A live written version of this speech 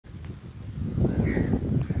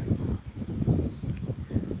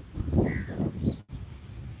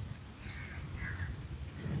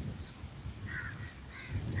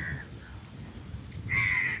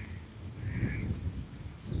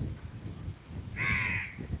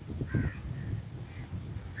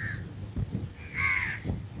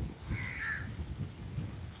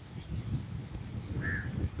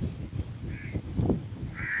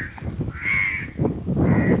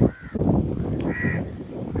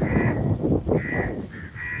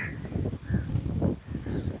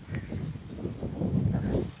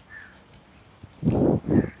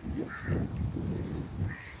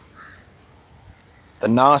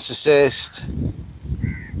narcissist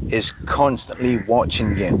is constantly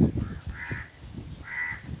watching you.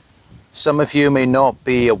 Some of you may not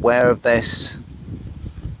be aware of this,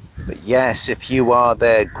 but yes, if you are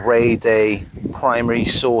their grade A primary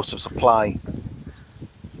source of supply,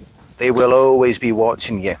 they will always be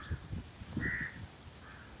watching you.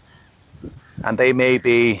 And they may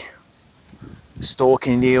be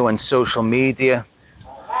stalking you on social media.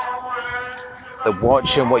 They're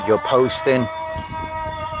watching what you're posting,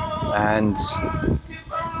 and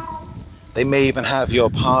they may even have your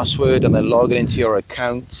password and they're logging into your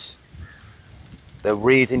account. They're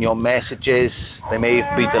reading your messages. They may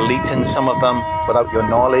be deleting some of them without your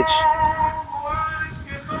knowledge.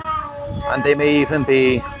 And they may even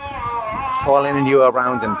be following you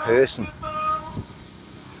around in person.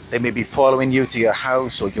 They may be following you to your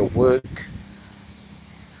house or your work.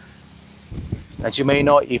 And you may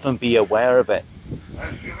not even be aware of it.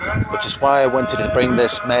 Which is why I wanted to bring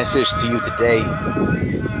this message to you today.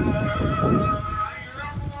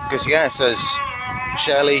 Because yes, as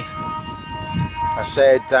Shelley has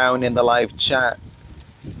said down in the live chat,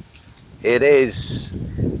 it is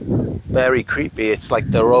very creepy. It's like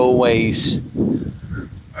they're always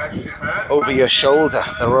over your shoulder.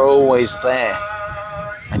 They're always there.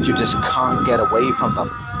 And you just can't get away from them.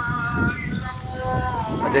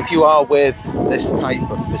 And if you are with this type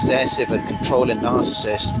of possessive and controlling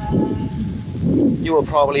narcissist, you will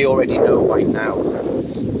probably already know by now,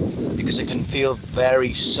 because it can feel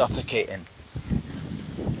very suffocating.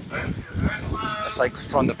 It's like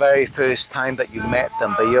from the very first time that you met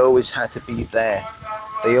them, they always had to be there.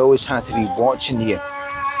 They always had to be watching you.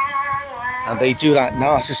 And they do that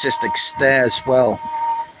narcissistic stare as well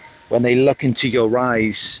when they look into your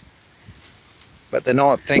eyes, but they're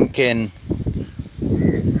not thinking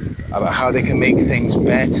about how they can make things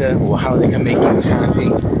better or how they can make you happy.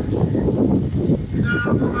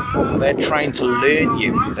 They're trying to learn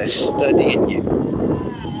you. They're studying you.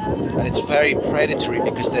 And it's very predatory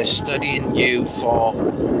because they're studying you for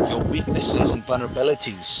your weaknesses and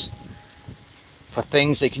vulnerabilities, for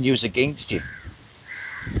things they can use against you.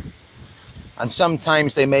 And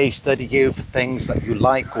sometimes they may study you for things that you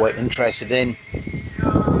like or are interested in.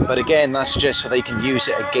 But again, that's just so they can use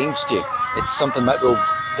it against you. It's something that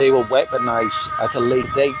they will weaponize at a late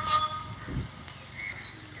date.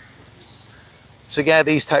 So yeah,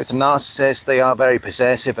 these types of narcissists, they are very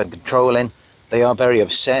possessive and controlling. They are very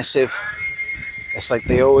obsessive. It's like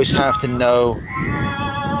they always have to know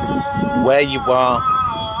where you are,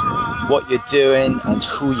 what you're doing, and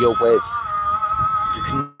who you're with. You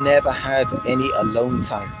can never have any alone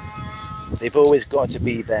time. They've always got to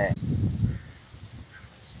be there.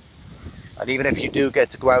 And even if you do get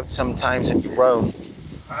to go out sometimes on your own,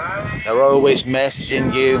 they're always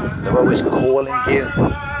messaging you, they're always calling you.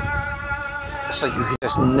 It's like you can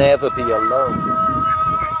just never be alone.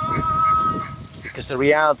 Because the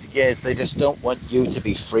reality is they just don't want you to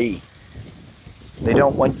be free. They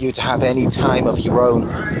don't want you to have any time of your own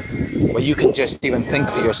where you can just even think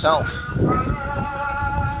for yourself.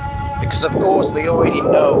 Because of course they already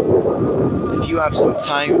know if you have some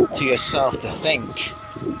time to yourself to think,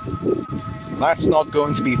 that's not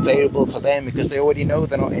going to be favorable for them, because they already know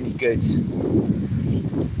they're not any good.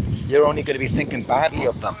 You're only going to be thinking badly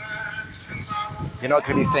of them. You're not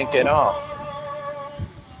going to be thinking, oh,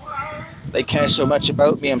 they care so much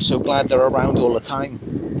about me, I'm so glad they're around all the time.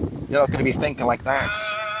 You're not going to be thinking like that.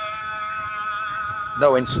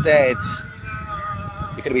 No, instead,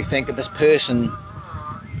 you're going to be thinking this person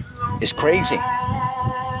is crazy.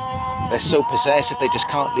 They're so possessive, they just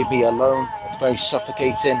can't leave me alone. It's very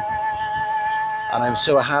suffocating. And I'm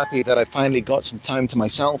so happy that I finally got some time to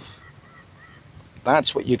myself.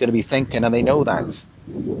 That's what you're going to be thinking, and they know that.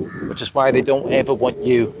 Which is why they don't ever want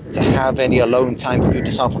you to have any alone time for you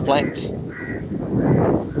to self-reflect.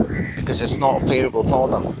 Because it's not favorable for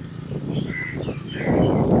them.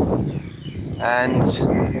 And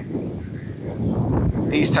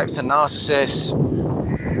these types of narcissists,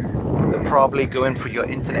 they're probably going through your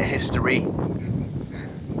internet history.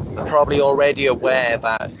 They're probably already aware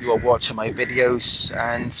that you are watching my videos,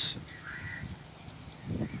 and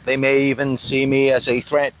they may even see me as a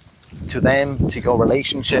threat to them, to your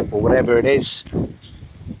relationship, or whatever it is.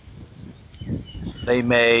 They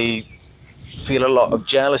may feel a lot of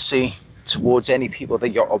jealousy towards any people that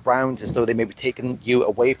you're around, as though they may be taking you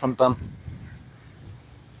away from them.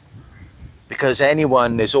 Because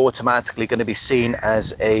anyone is automatically going to be seen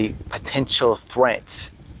as a potential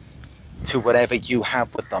threat to whatever you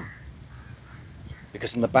have with them.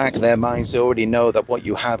 Because in the back of their minds, they already know that what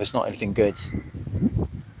you have is not anything good.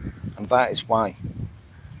 And that is why.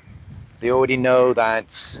 They already know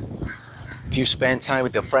that if you spend time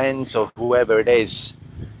with your friends or whoever it is,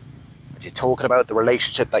 if you're talking about the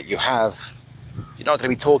relationship that you have, you're not going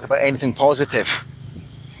to be talking about anything positive.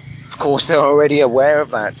 Of course, they're already aware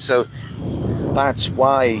of that. So that's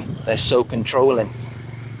why they're so controlling,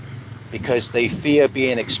 because they fear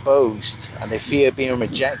being exposed and they fear being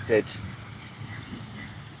rejected.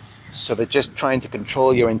 So they're just trying to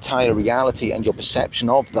control your entire reality and your perception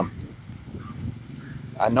of them.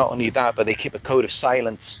 And not only that, but they keep a code of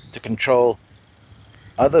silence to control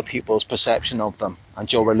other people's perception of them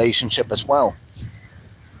and your relationship as well.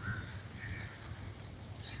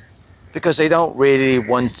 Because they don't really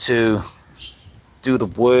want to do the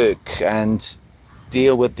work and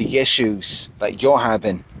deal with the issues that you're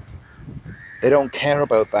having. They don't care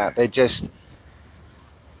about that. They're just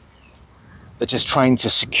trying to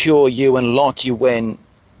secure you and lock you in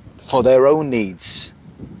for their own needs.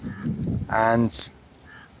 And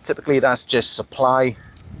typically that's just supply.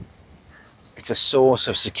 It's a source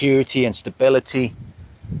of security and stability.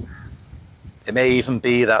 It may even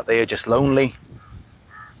be that they are just lonely.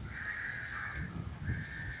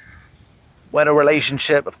 When a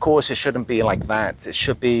relationship, of course, it shouldn't be like that. It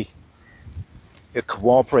should be you're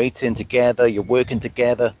cooperating together, you're working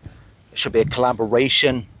together. It should be a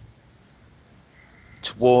collaboration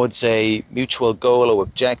towards a mutual goal or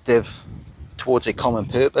objective, towards a common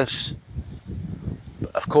purpose.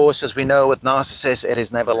 But of course, as we know with narcissists, it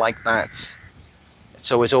is never like that.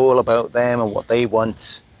 It's always all about them and what they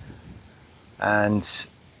want. And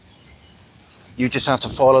you just have to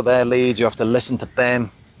follow their lead. You have to listen to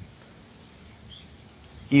them.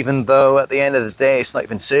 Even though at the end of the day, it's not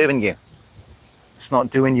even serving you. It's not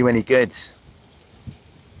doing you any good.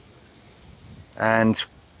 And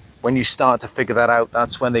when you start to figure that out,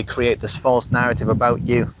 that's when they create this false narrative about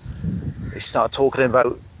you. They start talking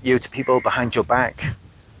about you to people behind your back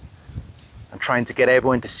and trying to get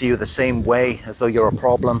everyone to see you the same way, as though you're a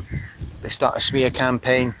problem. They start a smear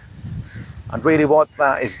campaign. And really what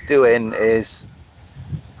that is doing is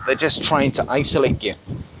they're just trying to isolate you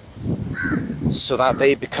so that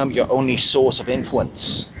they become your only source of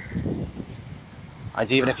influence. And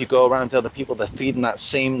even if you go around to other people, they're feeding that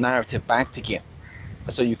same narrative back to you,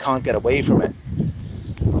 so you can't get away from it.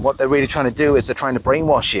 And what they're really trying to do is they're trying to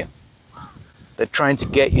brainwash you. They're trying to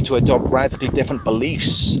get you to adopt radically different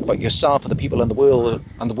beliefs about yourself and the people in the world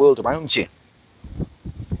and the world around you.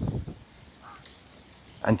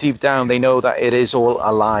 And deep down, they know that it is all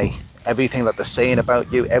a lie. Everything that they're saying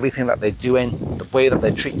about you, everything that they're doing, the way that they're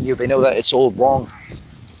treating you, they know that it's all wrong.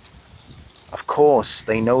 Of course,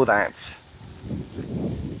 they know that.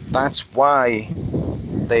 That's why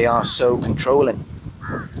they are so controlling.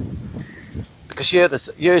 Because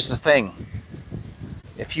here's the thing.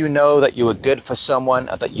 If you know that you are good for someone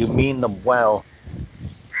and that you mean them well,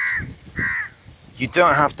 you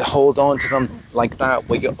don't have to hold on to them like that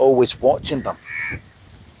where you're always watching them.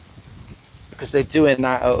 Because they're doing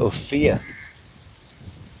that out of fear.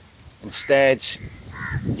 Instead,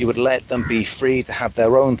 you would let them be free to have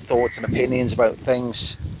their own thoughts and opinions about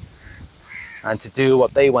things and to do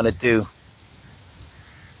what they want to do.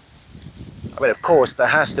 I mean, of course, there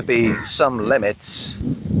has to be some limits.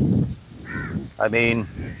 I mean,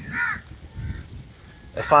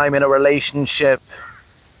 if I'm in a relationship,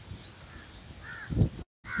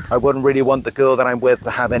 I wouldn't really want the girl that I'm with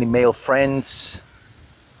to have any male friends.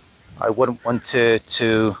 I wouldn't want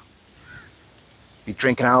to be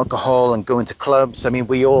drinking alcohol and going to clubs. I mean,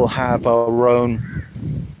 we all have our own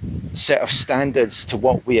set of standards to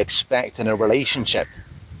what we expect in a relationship.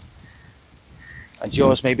 And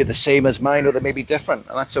yours may be the same as mine, or they may be different,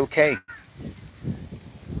 and that's okay.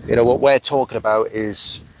 You know, what we're talking about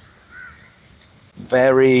is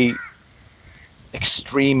very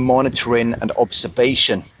extreme monitoring and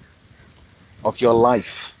observation of your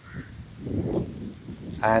life.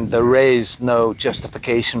 And there is no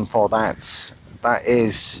justification for that. That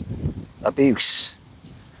is abuse.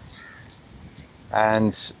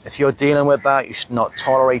 And if you're dealing with that, you should not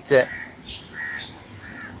tolerate it.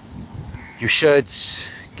 You should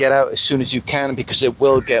get out as soon as you can, because it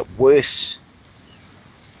will get worse.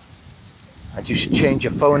 And you should change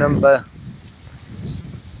your phone number.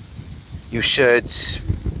 You should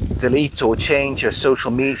delete or change your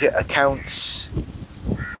social media accounts.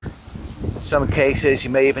 In some cases, you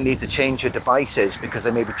may even need to change your devices because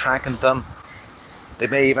they may be tracking them. They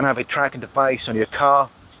may even have a tracking device on your car.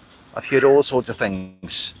 I've heard all sorts of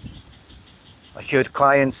things. I've heard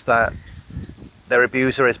clients that their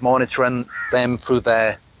abuser is monitoring them through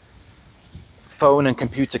their phone and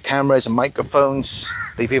computer cameras and microphones.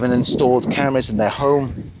 They've even installed cameras in their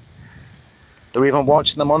home. They're even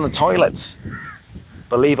watching them on the toilet,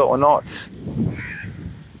 believe it or not.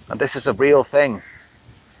 And this is a real thing.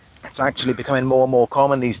 It's actually becoming more and more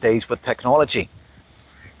common these days with technology,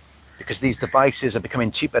 because these devices are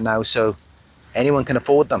becoming cheaper now, so anyone can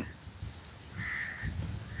afford them.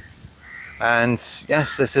 And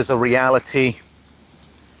yes, this is a reality.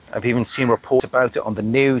 I've even seen reports about it on the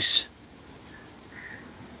news,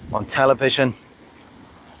 on television.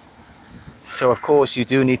 So of course you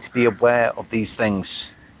do need to be aware of these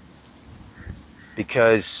things,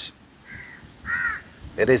 because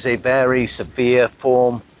it is a very severe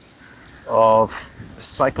form of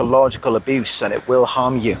psychological abuse, and it will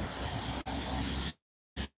harm you.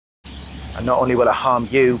 And not only will it harm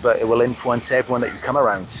you, but it will influence everyone that you come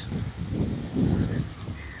around.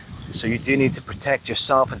 So you do need to protect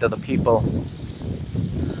yourself and other people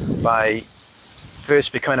by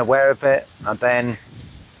first becoming aware of it, and then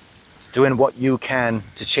doing what you can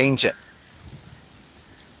to change it.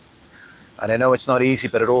 And I know it's not easy,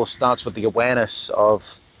 but it all starts with the awareness of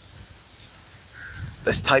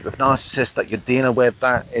this type of narcissist that you're dealing with.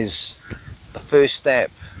 That is the first step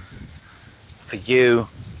for you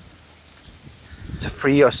to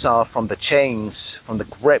free yourself from the chains, from the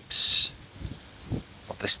grips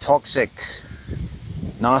of this toxic,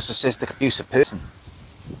 narcissistic, abusive person.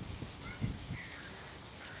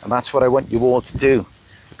 And that's what I want you all to do,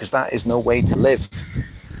 because that is no way to live.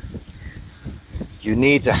 You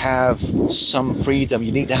need to have some freedom.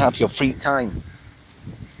 You need to have your free time.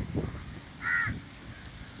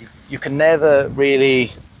 You can never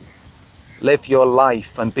really live your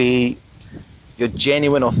life and be your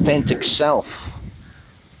genuine, authentic self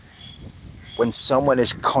when someone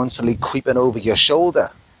is constantly creeping over your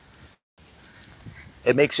shoulder.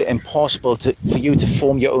 It makes it impossible for you to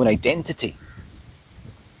form your own identity,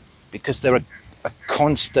 because they're a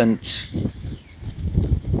constant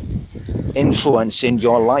influence in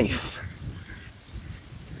your life,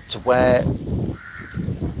 to where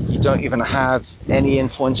you don't even have any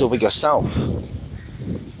influence over yourself.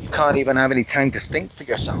 You can't even have any time to think for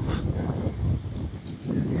yourself.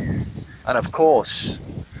 And of course,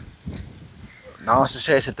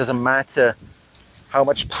 narcissists, it doesn't matter how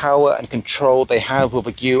much power and control they have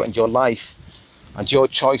over you and your life and your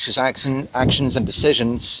choices, actions and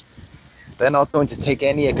decisions, they're not going to take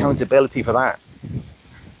any accountability for that.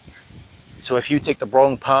 So if you take the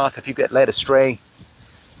wrong path, if you get led astray,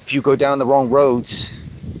 if you go down the wrong roads,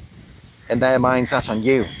 in their minds, that's on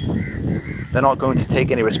you. They're not going to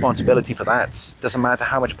take any responsibility for that. Doesn't matter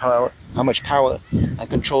how much power and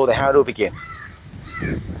control they had over you.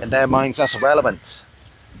 In their minds, that's irrelevant.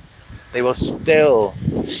 They will still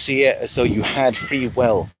see it as though you had free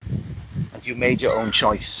will and you made your own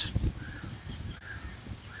choice,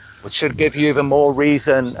 which should give you even more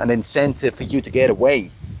reason and incentive for you to get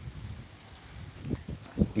away.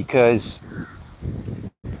 Because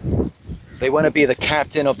they want to be the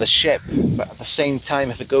captain of the ship, but at the same time,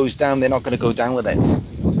 if it goes down, they're not going to go down with it.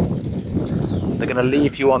 They're going to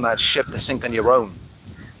leave you on that ship to sink on your own.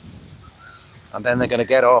 And then they're going to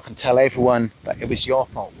get off and tell everyone that it was your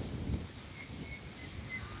fault.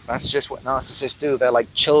 That's just what narcissists do. They're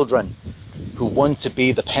like children who want to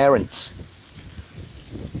be the parent,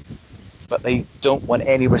 but they don't want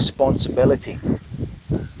any responsibility,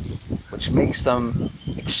 which makes them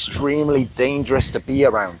extremely dangerous to be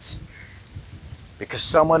around. Because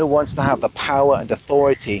someone who wants to have the power and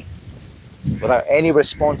authority without any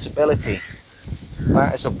responsibility,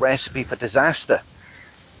 that is a recipe for disaster.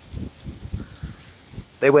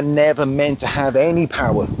 They were never meant to have any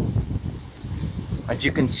power. And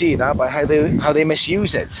you can see that by how they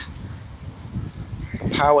misuse it. The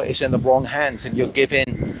power is in the wrong hands, and you're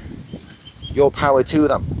giving your power to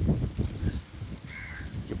them.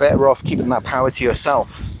 You're better off keeping that power to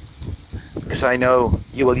yourself, because I know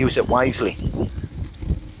you will use it wisely.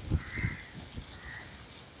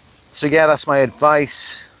 So yeah, that's my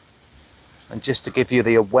advice. And just to give you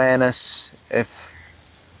the awareness, if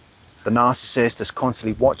the narcissist is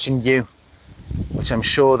constantly watching you, which I'm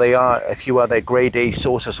sure they are if you are their grade A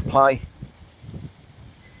source of supply.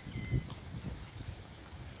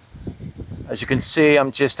 As you can see,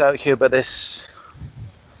 I'm just out here by this,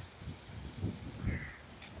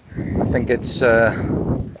 I think it's a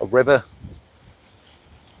river,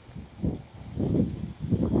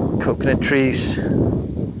 coconut trees.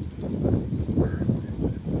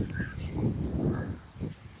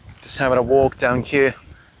 Just having a walk down here.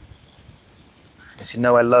 As you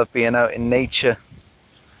know, I love being out in nature.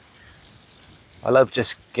 I love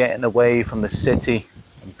just getting away from the city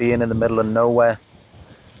and being in the middle of nowhere.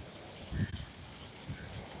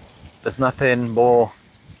 There's nothing more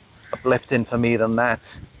uplifting for me than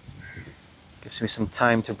that. Gives me some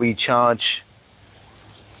time to recharge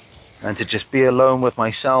and to just be alone with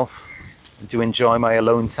myself and to enjoy my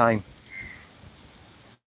alone time.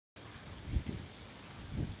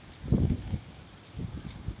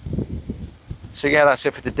 So yeah, that's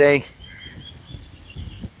it for today.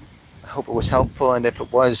 I hope it was helpful, and if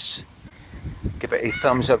it was, give it a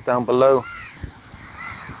thumbs up down below.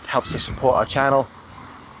 It helps to support our channel.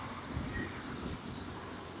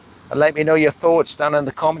 And let me know your thoughts down in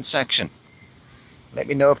the comment section. Let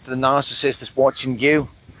me know if the narcissist is watching you,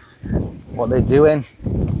 what they're doing.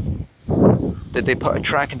 Did they put a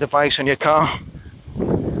tracking device on your car?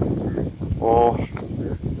 Or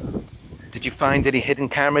did you find any hidden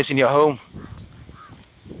cameras in your home?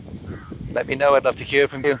 Let me know, I'd love to hear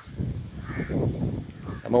from you.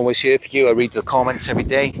 I'm always here for you. I read the comments every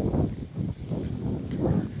day.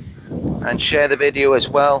 And share the video as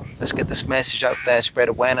well. Let's get this message out there, spread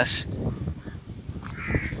awareness.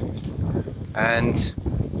 And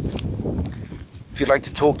if you'd like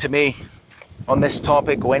to talk to me on this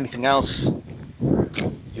topic or anything else,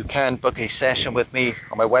 you can book a session with me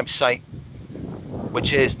on my website,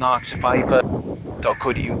 which is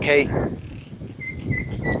narcsurvivor.co.uk.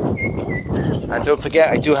 And don't forget,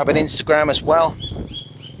 I do have an Instagram as well,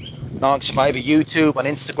 Narc Survivor YouTube on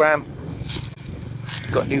Instagram.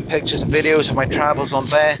 Got new pictures and videos of my travels on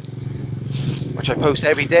there, which I post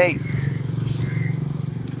every day.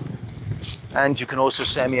 And you can also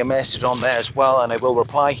send me a message on there as well, and I will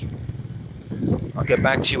reply. I'll get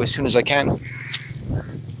back to you as soon as I can.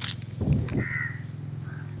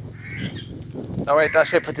 Alright,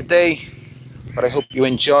 that's it for today, but I hope you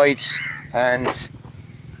enjoyed, and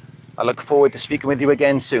I look forward to speaking with you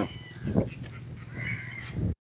again soon.